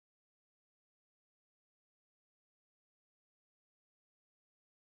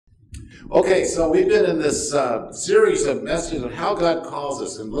Okay, so we've been in this series of messages on how God calls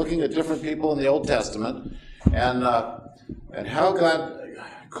us and looking at different people in the Old Testament and how God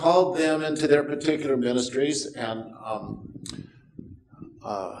called them into their particular ministries. And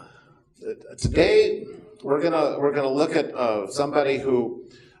today we're gonna look at somebody who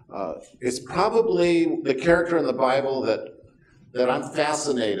is probably the character in the Bible that I'm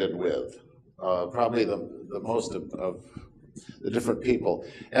fascinated with, probably the most of the different people.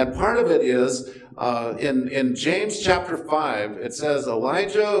 And part of it is, in James chapter 5, it says,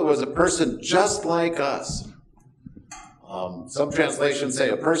 Elijah was a person just like us. Some translations say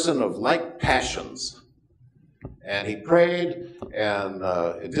a person of like passions. And he prayed, and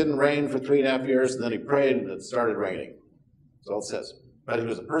it didn't rain for 3.5 years, and then he prayed, and it started raining. That's all it says. But he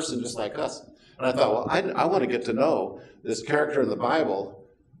was a person just like us. And I thought, well, I want to get to know this character in the Bible,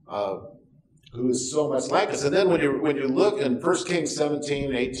 who is so much like us. And then when you look in 1 Kings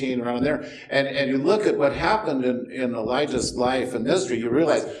 17, 18, around there, and you look at what happened in Elijah's life and ministry, you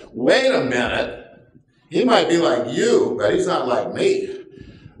realize, wait a minute, he might be like you, but he's not like me.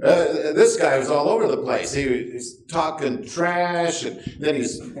 This guy was all over the place. He's talking trash, and then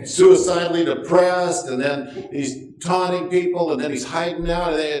he's suicidally depressed, and then he's taunting people, and then he's hiding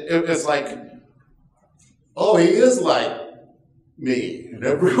out. It's like, oh, he is like me in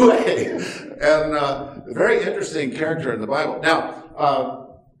every way. And a very interesting character in the Bible.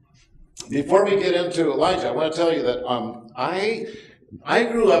 Now, before we get into Elijah, I want to tell you that I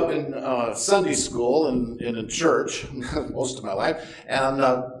grew up in Sunday school and in church most of my life, and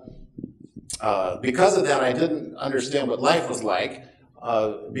because of that, I didn't understand what life was like,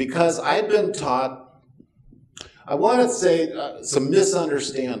 because I'd been taught, I want to say, some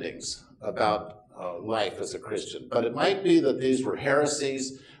misunderstandings about life as a Christian, but it might be that these were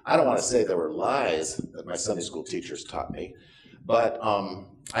heresies. I don't want to say they were lies that my Sunday school teachers taught me, but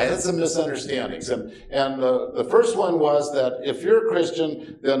I had some misunderstandings. And the first one was that if you're a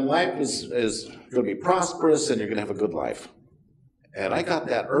Christian, then life is going to be prosperous and you're going to have a good life. And I got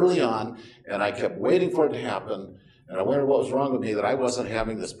that early on, and I kept waiting for it to happen. And I wondered what was wrong with me, that I wasn't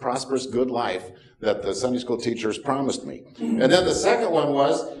having this prosperous, good life that the Sunday school teachers promised me. And then the second one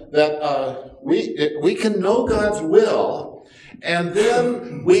was that we can know God's will, and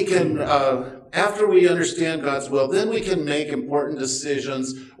then we can, after we understand God's will, then we can make important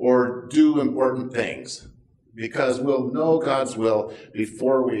decisions or do important things, because we'll know God's will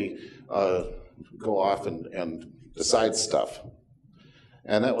before we go off and decide stuff.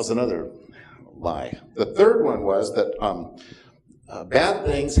 And that was another lie. The third one was that bad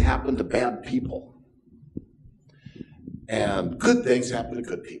things happen to bad people, and good things happen to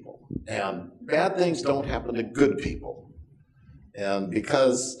good people, and bad things don't happen to good people. And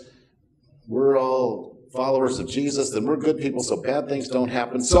because we're all followers of Jesus, then we're good people, so bad things don't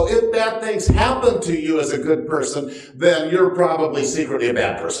happen. So if bad things happen to you as a good person, then you're probably secretly a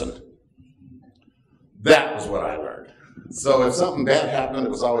bad person. That was what I learned. So if something bad happened, it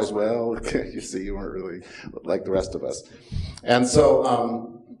was always, well, you see, you weren't really like the rest of us. And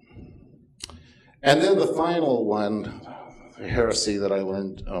so, and then the final one, the heresy that I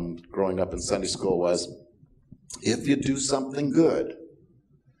learned growing up in Sunday school was, if you do something good,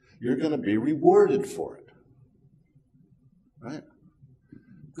 you're going to be rewarded for it. Right?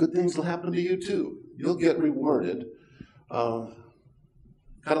 Good things will happen to you too. You'll get rewarded. Kind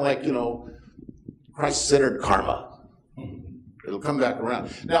of like, Christ-centered karma. It'll come back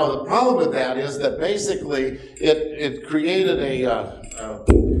around. Now, the problem with that is that basically it created a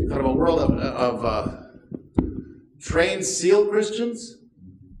kind of a world of trained SEAL Christians.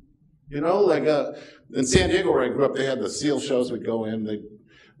 Like in San Diego where I grew up, they had the SEAL shows. We'd go in.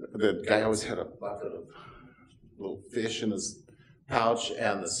 The guy always had a bucket of little fish in his pouch,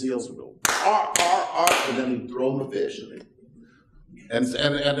 and the SEALs would go, ar, ar, ar, and then he'd throw them a fish.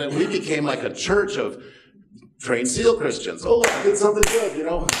 And we became like a church of trained SEAL Christians. Oh, look, I did something good,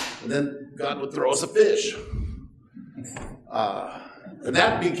 And then God would throw us a fish. And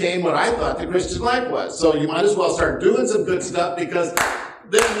that became what I thought the Christian life was. So you might as well start doing some good stuff, because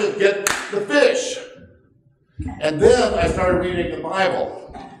then you get the fish. And then I started reading the Bible.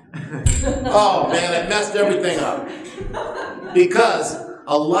 Oh, man, it messed everything up. Because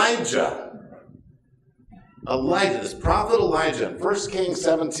Elijah, this prophet Elijah, in 1 Kings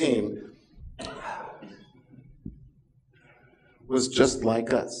 17, was just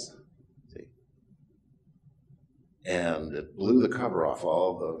like us. See? And it blew the cover off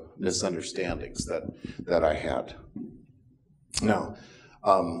all the misunderstandings that I had. Now,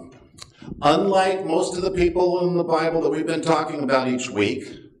 unlike most of the people in the Bible that we've been talking about each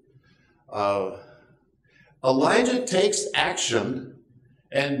week, Elijah takes action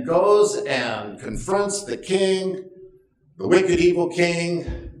and goes and confronts the king, the wicked, evil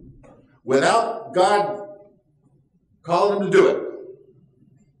king, without God calling him to do it.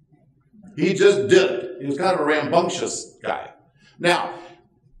 He just did it. He was kind of a rambunctious guy. Now,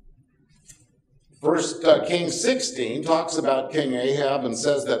 1 Kings 16 talks about King Ahab and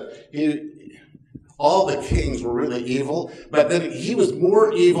says that all the kings were really evil, but then he was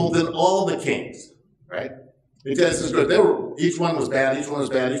more evil than all the kings, right? Because each one was bad, each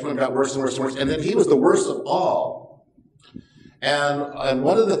one got worse and worse and worse, and then he was the worst of all. And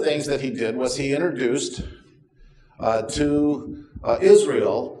one of the things that he did was he introduced to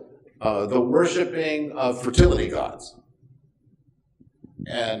Israel the worshiping of fertility gods.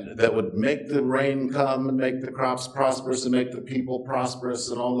 And that would make the rain come and make the crops prosperous and make the people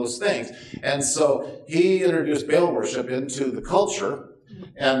prosperous and all those things. And so he introduced Baal worship into the culture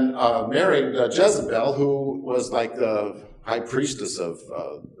and married Jezebel, who was like the high priestess of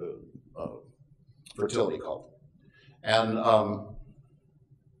the fertility cult. And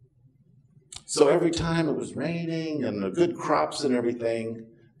so every time it was raining and the good crops and everything,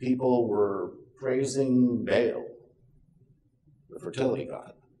 people were praising Baal, the fertility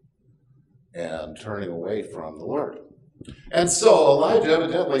god, and turning away from the Lord. And so Elijah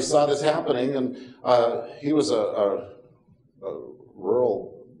evidently saw this happening, and he was a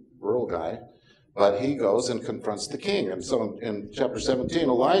rural guy, but he goes and confronts the king. And so in chapter 17,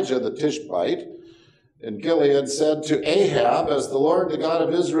 Elijah the Tishbite in Gilead said to Ahab, "As the Lord, the God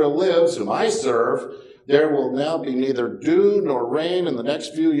of Israel lives, whom I serve, there will now be neither dew nor rain in the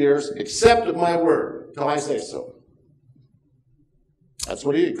next few years, except at my word, till I say so." That's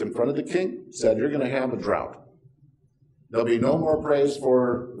what he confronted the king, said, "You're going to have a drought. There'll be no more praise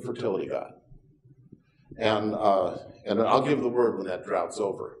for the fertility god. And I'll give the word when that drought's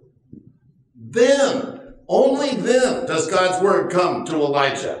over." Then, only then, does God's word come to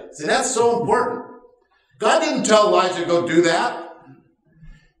Elijah. See, that's so important. God didn't tell Elijah to go do that.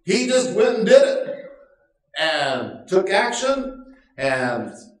 He just went and did it and took action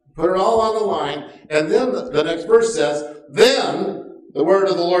and put it all on the line. And then the next verse says, then the word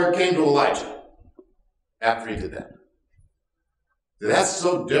of the Lord came to Elijah after he did that. That's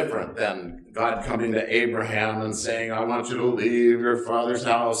so different than God coming to Abraham and saying, "I want you to leave your father's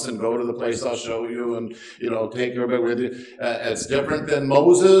house and go to the place I'll show you and, take everybody with you." It's different than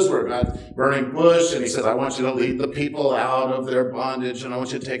Moses, where God's burning bush and he says, "I want you to lead the people out of their bondage and I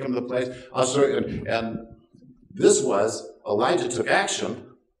want you to take them to the place I'll show you." And this was, Elijah took action.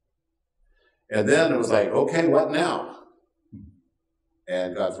 And then it was like, okay, what now?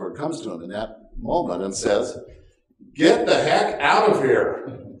 And God's word comes to him in that moment and says, "Get the heck out of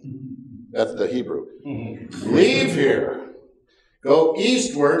here." That's the Hebrew. "Leave here. Go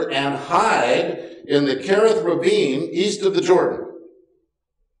eastward and hide in the Kerith ravine east of the Jordan.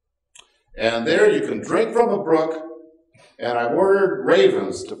 And there you can drink from a brook, and I've ordered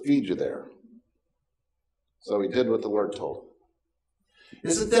ravens to feed you there." So he did what the Lord told him.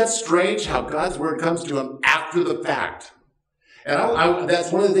 Isn't that strange how God's word comes to him after the fact? And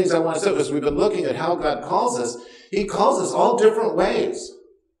that's one of the things I want to say, because we've been looking at how God calls us. He calls us all different ways.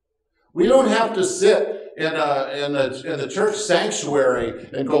 We don't have to sit in the church sanctuary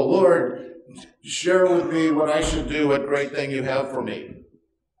and go, "Lord, share with me what I should do, what great thing you have for me."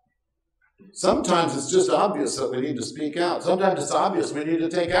 Sometimes it's just obvious that we need to speak out. Sometimes it's obvious we need to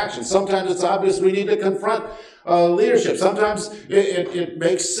take action. Sometimes it's obvious we need to confront leadership. Sometimes it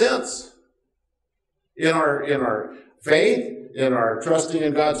makes sense in our faith, in our trusting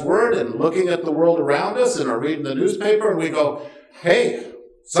in God's word and looking at the world around us and our reading the newspaper, and we go, "Hey,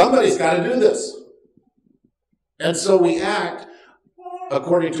 somebody's got to do this." And so we act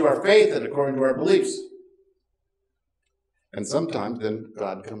according to our faith and according to our beliefs. And sometimes then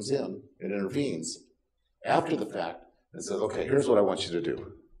God comes in and intervenes after the fact and says, "Okay, here's what I want you to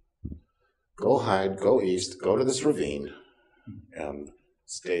do. Go hide, go east, go to this ravine, and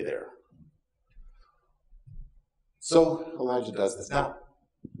stay there." So Elijah does this. Now,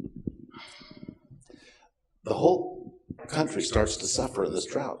 the whole country starts to suffer in this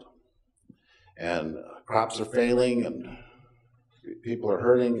drought. And crops are failing, and people are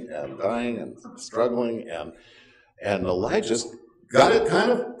hurting and dying and struggling. And Elijah's got it kind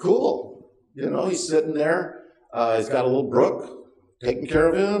of cool. He's sitting there. He's got a little brook taking care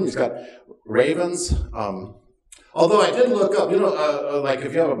of him. He's got ravens. Although I did look up, like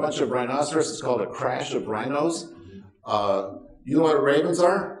if you have a bunch of rhinoceros, it's called a crash of rhinos. You know what ravens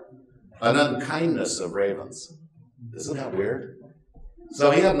are? An unkindness of ravens. Isn't that weird?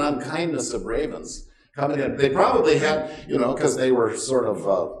 So he had an unkindness of ravens coming in. They probably had, because they were sort of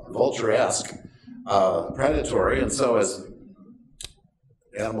vulture-esque, predatory. And so as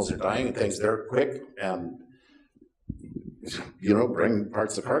animals are dying and things, they're quick and, bring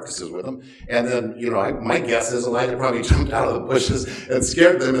parts of carcasses with them. And then, my guess is Elijah probably jumped out of the bushes and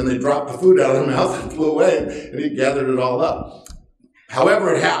scared them, and they dropped the food out of their mouth and flew away, and he gathered it all up.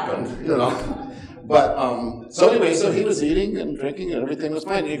 However it happened, But, so he was eating and drinking and everything was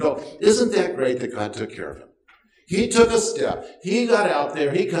fine. And you go, isn't that great that God took care of him? He took a step. He got out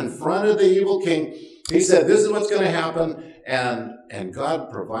there. He confronted the evil king. He said, this is what's going to happen. And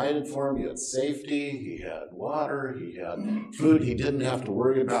God provided for him. He had safety. He had water. He had food. He didn't have to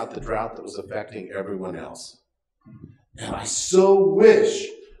worry about the drought that was affecting everyone else. And I so wish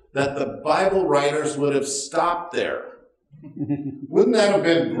that the Bible writers would have stopped there. Wouldn't that have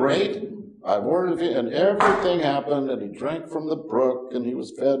been great? I've ordered it, and everything happened, and he drank from the brook, and he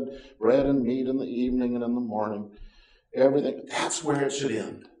was fed bread and meat in the evening and in the morning. Everything. That's where it should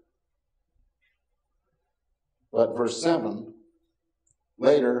end. But verse 7,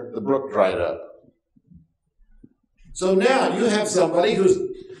 later, the brook dried up. So now you have somebody who's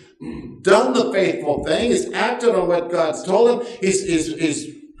done the faithful thing. He's acted on what God's told him. He's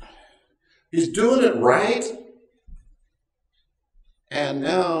doing it right. And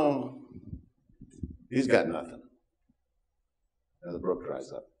now he's got nothing. And the brook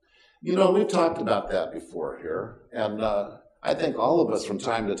dries up. We've talked about that before here. And I think all of us from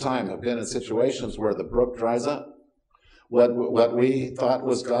time to time have been in situations where the brook dries up. What we thought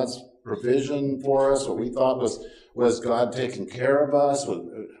was God's provision for us, what we thought was God taking care of us,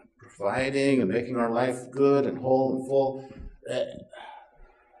 providing and making our life good and whole and full.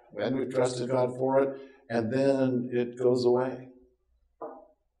 And we trusted God for it, and then it goes away.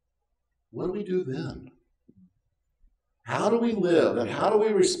 What do we do then? How do we live and how do we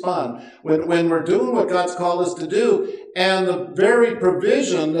respond when we're doing what God's called us to do and the very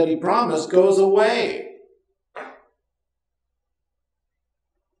provision that he promised goes away?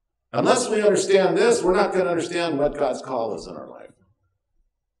 Unless we understand this, we're not going to understand what God's call is in our life.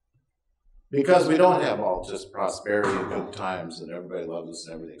 Because we don't have all just prosperity and good times and everybody loves us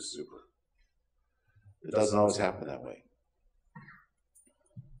and everything's super. It doesn't always happen that way.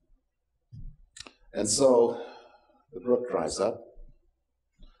 And so the brook dries up.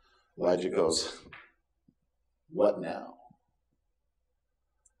 Elijah goes, what now?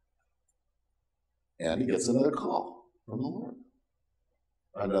 And he gets another call from the Lord.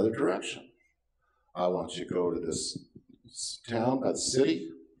 Another direction. I want you to go to this town, the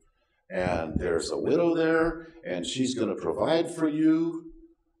city, and there's a widow there, and she's going to provide for you,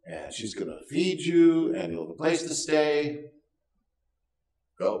 and she's going to feed you, and you'll have a place to stay.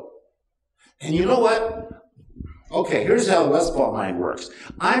 Go. And you know what? Okay, here's how the Westfall mind works.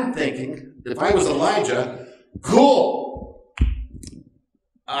 I'm thinking, if I was Elijah, cool.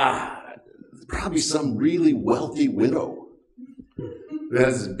 Probably some really wealthy widow that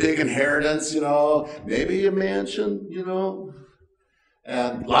has a big inheritance, maybe a mansion,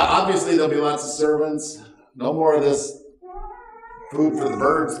 And obviously there'll be lots of servants. No more of this food for the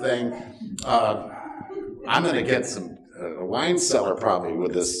birds thing. I'm going to get a wine cellar probably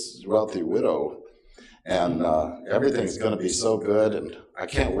with this wealthy widow. And everything's going to be so good. And I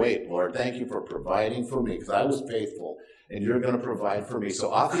can't wait, Lord. Thank you for providing for me because I was faithful. And you're going to provide for me.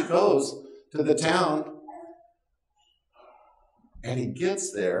 So off he goes to the town. And he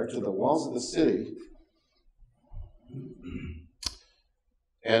gets there to the walls of the city.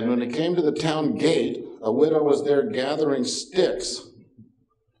 And when he came to the town gate, a widow was there gathering sticks.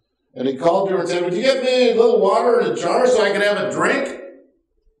 And he called to her and said, would you get me a little water in a jar so I can have a drink?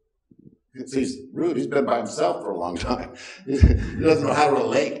 He's rude. He's been by himself for a long time. He doesn't know how to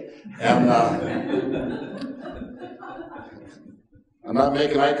relate. And I'm not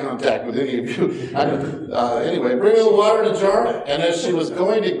making eye contact with any of you. Anyway, bring me the water in a jar. And as she was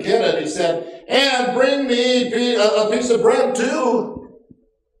going to get it, he said, and bring me a piece of bread too.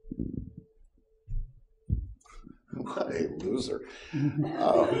 What a loser.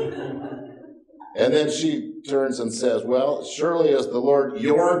 And then she turns and says, well, surely as the Lord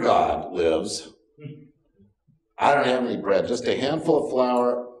your God lives, I don't have any bread, just a handful of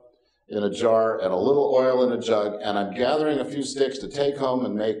flour in a jar and a little oil in a jug, and I'm gathering a few sticks to take home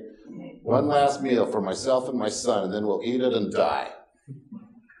and make one last meal for myself and my son, and then we'll eat it and die.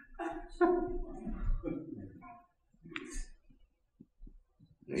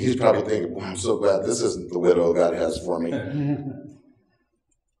 He's probably thinking, well, I'm so glad this isn't the widow God has for me.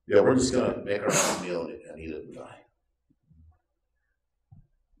 Yeah, we're just going to make our own meal and eat it and die.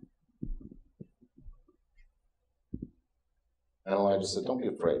 And Elijah said, don't be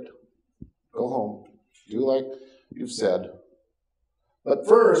afraid. Go home. Do like you've said. But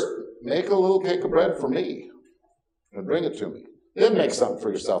first, make a little cake of bread for me and bring it to me. Then make something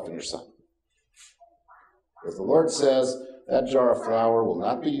for yourself and your son. Because the Lord says, that jar of flour will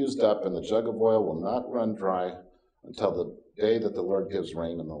not be used up, and the jug of oil will not run dry until the day that the Lord gives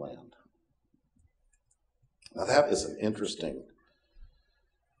rain in the land. Now that is an interesting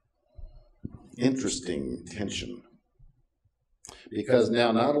tension. Because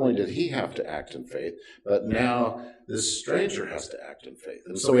now not only did he have to act in faith, but now this stranger has to act in faith.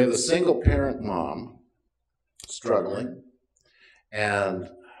 And so we have the single parent mom struggling, and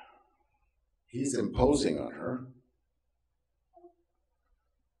he's imposing on her,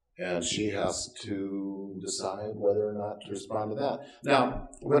 and she has to decide whether or not to respond to that. Now,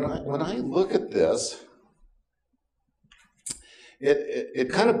 when I look at this,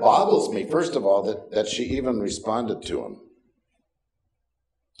 it kind of boggles me, first of all, that she even responded to him.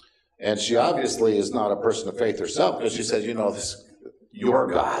 And she obviously is not a person of faith herself, because she says, this, your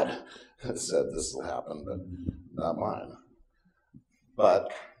God said this will happen, but not mine.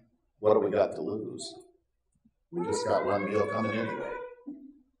 But what do we got to lose? We just got one meal coming anyway.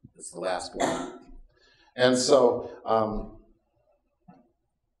 It's the last one. And so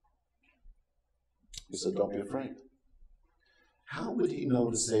he said, don't be afraid. How would he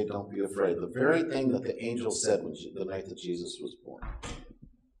know to say, don't be afraid? The very thing that the angel said the night that Jesus was born.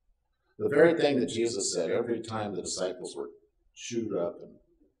 The very thing that Jesus said every time the disciples were chewed up and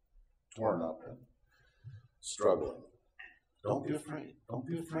torn up and struggling. Don't be afraid. Don't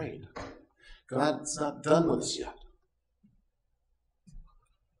be afraid. God's not done with us yet.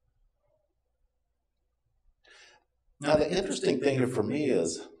 Now, the interesting thing here for me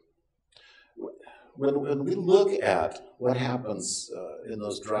is when we look at what happens in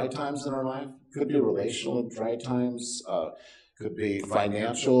those dry times in our life, could be relational dry times, could be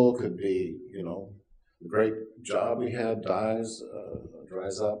financial, could be, the great job we had dries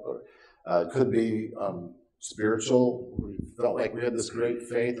up, or could be spiritual. We felt like we had this great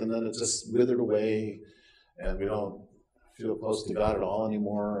faith, and then it just withered away, and we don't feel close to God at all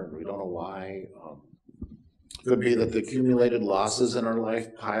anymore, and we don't know why. Could be that the accumulated losses in our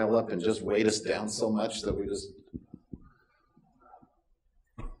life pile up and just weight us down so much that we just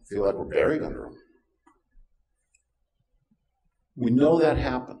feel like we're buried under them. We know that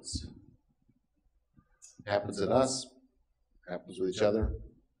happens. It happens in us. It happens with each other.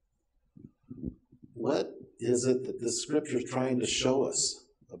 What is it that this scripture is trying to show us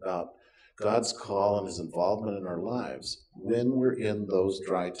about God's call and his involvement in our lives when we're in those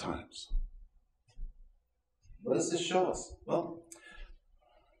dry times? What does this show us? Well,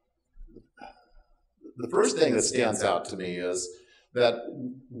 the first thing that stands out to me is that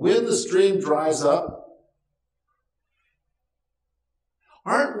when the stream dries up,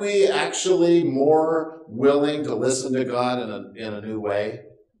 aren't we actually more willing to listen to God in a new way?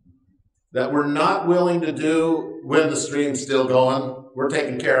 That we're not willing to do when the stream's still going. We're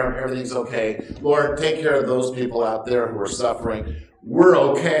taking care of, everything's okay. Lord, take care of those people out there who are suffering. We're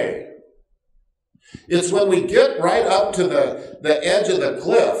okay. It's when we get right up to the edge of the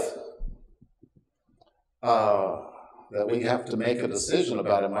cliff that we have to make a decision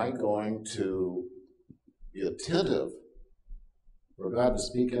about, am I going to be attentive for God to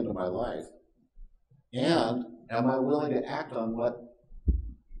speak into my life? And am I willing to act on what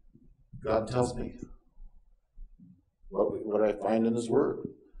God tells me? What I find in his word?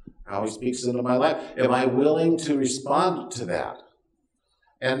 How he speaks into my life? Am I willing to respond to that?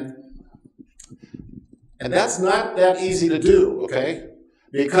 And that's not that easy to do, okay?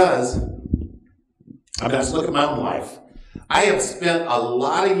 Because, I just look at my own life. I have spent a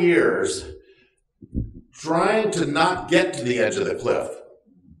lot of years trying to not get to the edge of the cliff.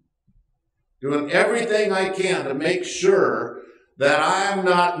 Doing everything I can to make sure that I'm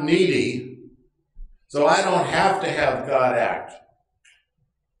not needy, so I don't have to have God act.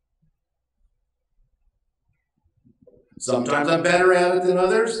 Sometimes I'm better at it than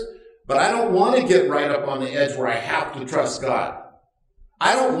others. But I don't want to get right up on the edge where I have to trust God.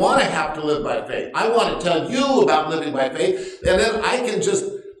 I don't want to have to live by faith. I want to tell you about living by faith, and then I can just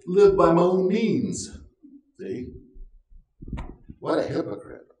live by my own means. See? What a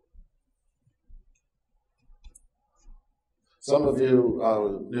hypocrite. Some of you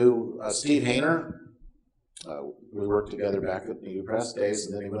knew Steve Hayner. We worked together back at the Press days,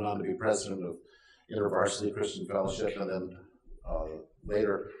 and then he went on to be president of InterVarsity Christian Fellowship, and then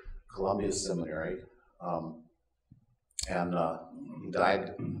later Columbia Seminary, and he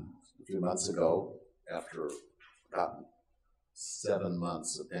died a few months ago after about 7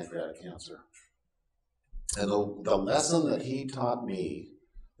 months of pancreatic cancer. And the lesson that he taught me,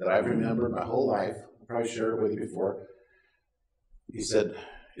 that I've remembered my whole life, I probably shared it with you before, he said,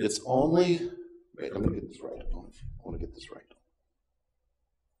 it's only, wait, let me get this right. I want to get this right.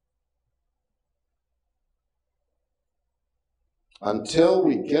 Until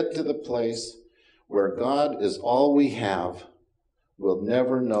we get to the place where God is all we have, we'll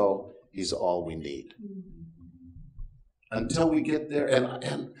never know he's all we need. Until we get there,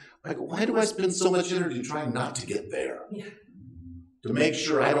 and like, why do I spend so much energy trying not to get there? To make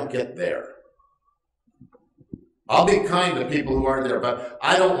sure I don't get there. I'll be kind to people who aren't there, but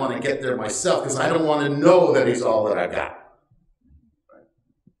I don't want to get there myself because I don't want to know that he's all that I got.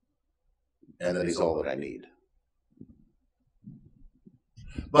 And that he's all that I need.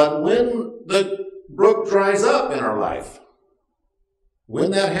 But when the brook dries up in our life,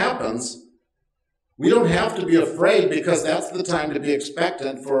 when that happens, we don't have to be afraid because that's the time to be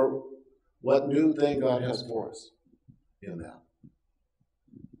expectant for what new thing God has for us in that.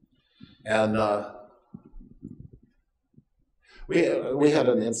 And we had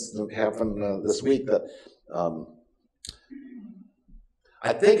an incident happen this week that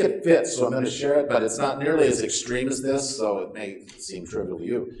I think it fits, so I'm going to share it, but it's not nearly as extreme as this, so it may seem trivial to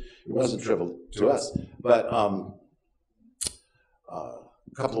you. It wasn't trivial to us. But a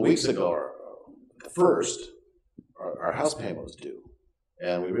couple of weeks ago, our house payment was due,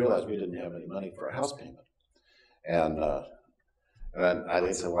 and we realized we didn't have any money for a house payment. And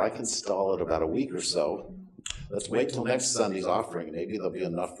I said, well, I can stall it about a week or so. Let's wait till next Sunday's offering. Maybe there'll be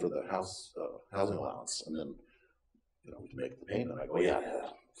enough for the housing allowance, and then we can make the payment. I go, yeah,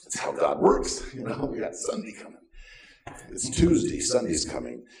 that's how God works. We got Sunday coming. It's Tuesday, Sunday's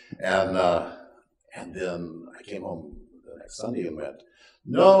coming. And then I came home the next Sunday and went,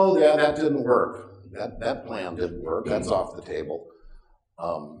 no, that didn't work. That plan didn't work. That's off the table.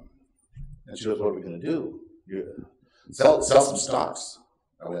 And she goes, what are we going to do? Sell some stocks.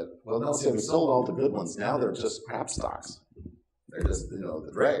 I went, well, no, see, we sold all the good ones. Now they're just crap stocks. They're just,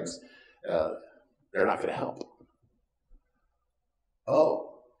 the dregs. They're not going to help.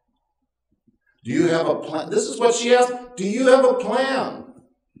 Oh. Do you have a plan? This is what she asked. Do you have a plan?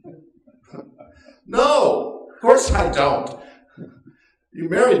 No, of course I don't. You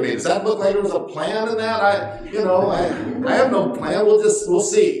married me. Does that look like there was a plan in that? I have no plan. We'll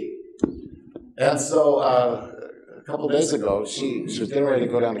see. And so a couple of days ago, she was getting ready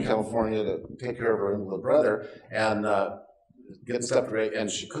to go down to California to take care of her invalid brother and get stuff ready, and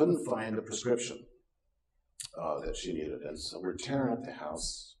she couldn't find the prescription that she needed. And so we're tearing up the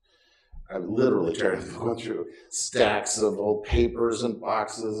house. I'm literally going through stacks of old papers and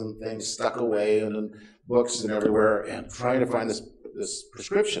boxes and things stuck away and in books and everywhere, and trying to find this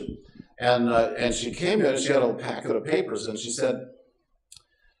prescription. And she came in and she had a packet of papers, and she said,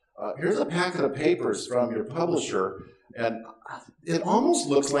 here's a packet of papers from your publisher, and it almost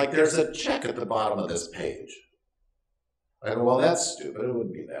looks like there's a check at the bottom of this page. I go, well, that's stupid. It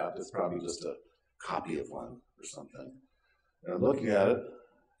wouldn't be that. It's probably just a copy of one or something. And I'm looking at it.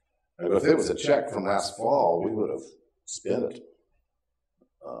 I go, if it was a check from last fall, we would have spent it.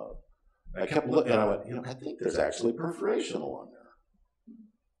 I kept looking, and I went, I think there's actually perforation along there.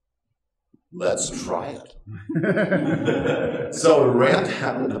 Let's try it. So we ran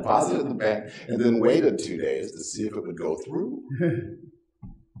down and deposited in the bank, and then waited 2 days to see if it would go through.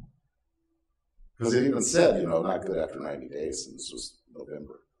 Because it even said, not good after 90 days, and this was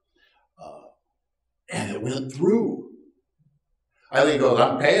November. And it went through. Eileen goes,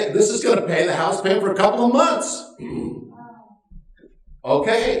 this is going to pay the house payment for a couple of months.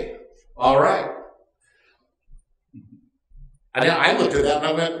 Okay, all right. And I looked at that and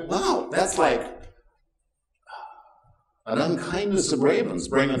I went, wow, that's like an unkindness of ravens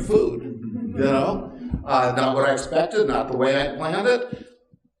bringing food, Not what I expected, not the way I planned it.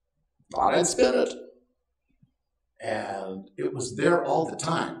 Thought I'd spend it. And it was there all the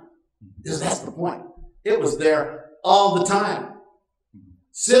time. That's the point. It was there all the time.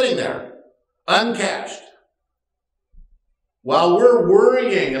 Sitting there, uncashed. While we're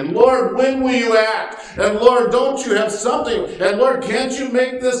worrying, and Lord, when will you act? And Lord, don't you have something? And Lord, can't you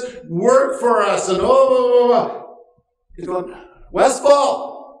make this work for us? And He's going,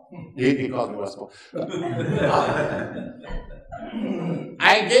 Westfall. He calls me Westfall.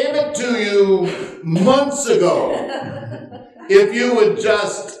 I gave it to you months ago. If you would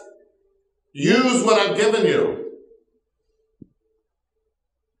just use what I've given you.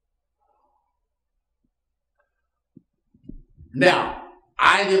 Now,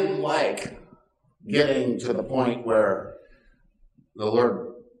 I didn't like getting to the point where the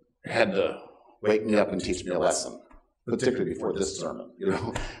Lord had to wake me up and teach me a lesson, particularly before this sermon,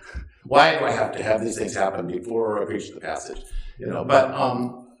 Why do I have to have these things happen before I preach the passage? But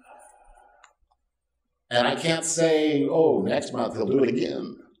and I can't say, next month he'll do it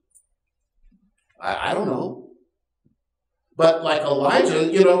again. I don't know. But like Elijah,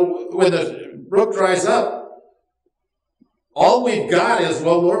 when the brook dries up, All we've got is,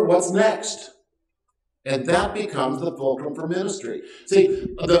 well, Lord, what's next? And that becomes the fulcrum for ministry. See,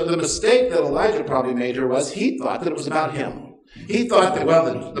 the mistake that Elijah probably made here was he thought that it was about him. He thought that,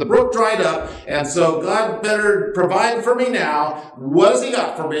 well, the brook dried up, and so God better provide for me now. What has he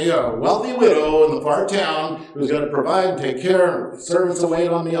got for me? A wealthy widow in the far town who's going to provide and take care. Servants will wait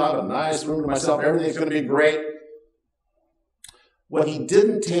on me. I'll have a nice room to myself. Everything's going to be great. What he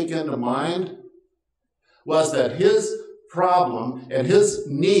didn't take into mind was that his problem and his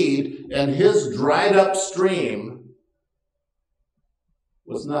need and his dried up stream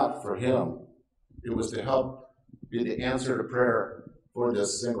was not for him. It was to help be the answer to prayer for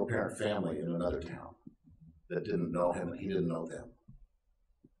this single parent family in another town that didn't know him and he didn't know them.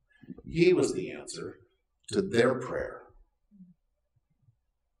 He was the answer to their prayer.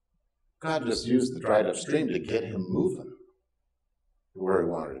 God just used the dried up stream to get him moving to where he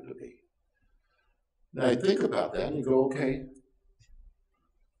wanted it to be. Now you think about that and you go, okay,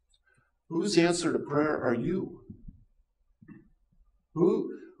 whose answer to prayer are you?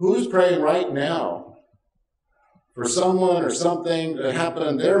 Who's praying right now for someone or something to happen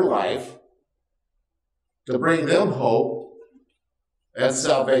in their life to bring them hope and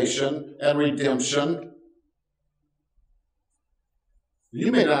salvation and redemption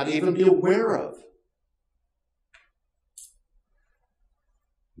you may not even be aware of?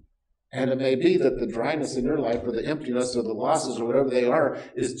 And it may be that the dryness in your life or the emptiness or the losses or whatever they are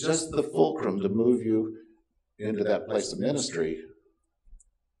is just the fulcrum to move you into that place of ministry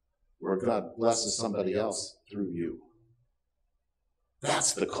where God blesses somebody else through you.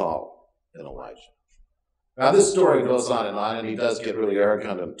 That's the call in Elijah. Now this story goes on, and he does get really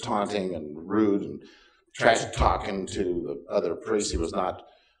arrogant and taunting and rude and trash talking to the other priests. He was not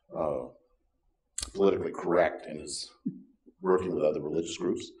politically correct in his working with other religious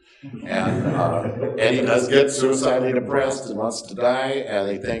groups. And he does get suicidally depressed and wants to die,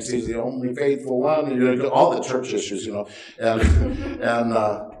 and he thinks he's the only faithful one. And all the church issues,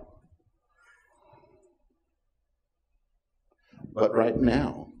 but right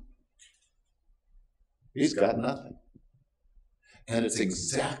now, he's got nothing. And it's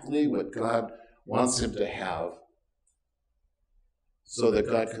exactly what God wants him to have so that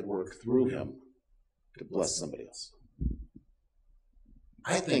God could work through him to bless somebody else.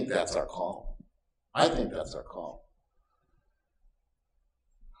 I think that's our call. My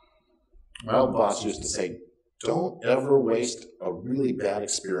old boss used to say, don't ever waste a really bad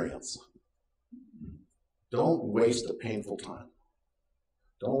experience. Don't waste a painful time.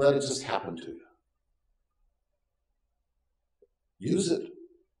 Don't let it just happen to you. Use it.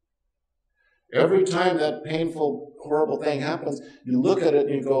 Every time that painful, horrible thing happens, you look at it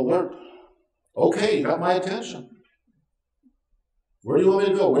and you go, Lord, okay, you got my attention. Where do you want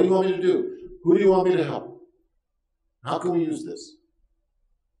me to go? What do you want me to do? Who do you want me to help? How can we use this?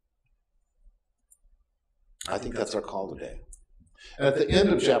 I think that's our call today. And at the end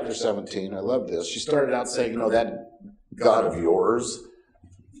of chapter 17, I love this. She started out saying, that God of yours.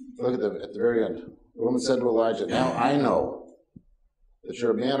 Look at the very end. The woman said to Elijah, now I know that you're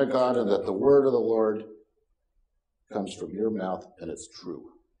a man of God and that the word of the Lord comes from your mouth and it's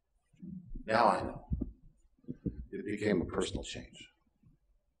true. Now I know. It became a personal change.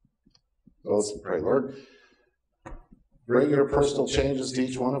 So let's pray. Lord, bring your personal changes to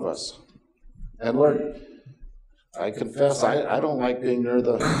each one of us. And Lord, I confess I don't like being near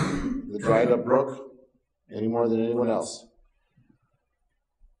the dried up brook any more than anyone else.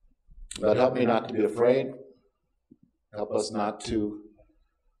 But help me not to be afraid. Help us not to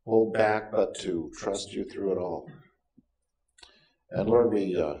hold back, but to trust you through it all. And Lord,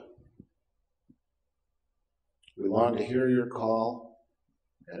 we long to hear your call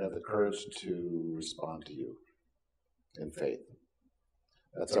and have the courage to respond to you in faith.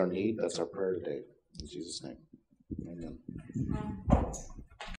 That's our need. That's our prayer today. In Jesus' name, amen.